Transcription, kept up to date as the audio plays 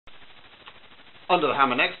Under the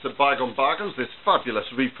hammer next to Bygone Bargains, this fabulous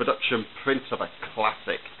reproduction print of a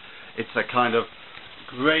classic. It's a kind of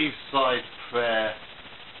graveside prayer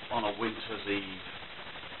on a winter's eve.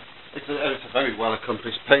 It's a very well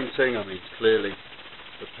accomplished painting. I mean, clearly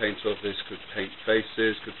the painter of this could paint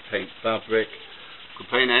faces, could paint fabric,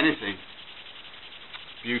 could paint anything.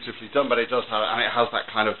 Beautifully done, but it does have, and it has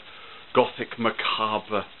that kind of gothic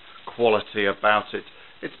macabre quality about it.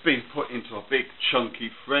 It's been put into a big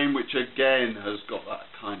chunky frame, which again has got that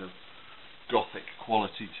kind of gothic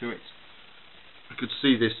quality to it. I could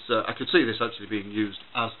see this actually being used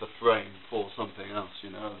as the frame for something else.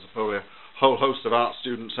 You know, there's probably a whole host of art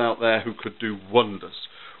students out there who could do wonders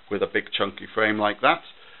with a big chunky frame like that.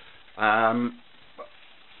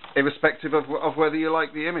 Irrespective of whether you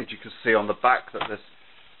like the image, you can see on the back that there's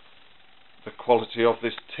the quality of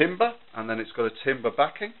this timber, and then it's got a timber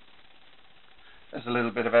backing. There's a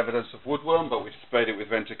little bit of evidence of woodworm, but we've sprayed it with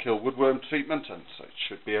Rent-A-Kill woodworm treatment, and so it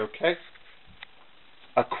should be okay.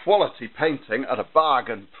 A quality painting at a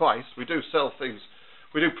bargain price. We do sell things,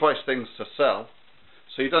 we do price things to sell,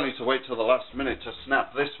 so you don't need to wait till the last minute to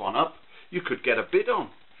snap this one up. You could get a bid on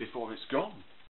before it's gone.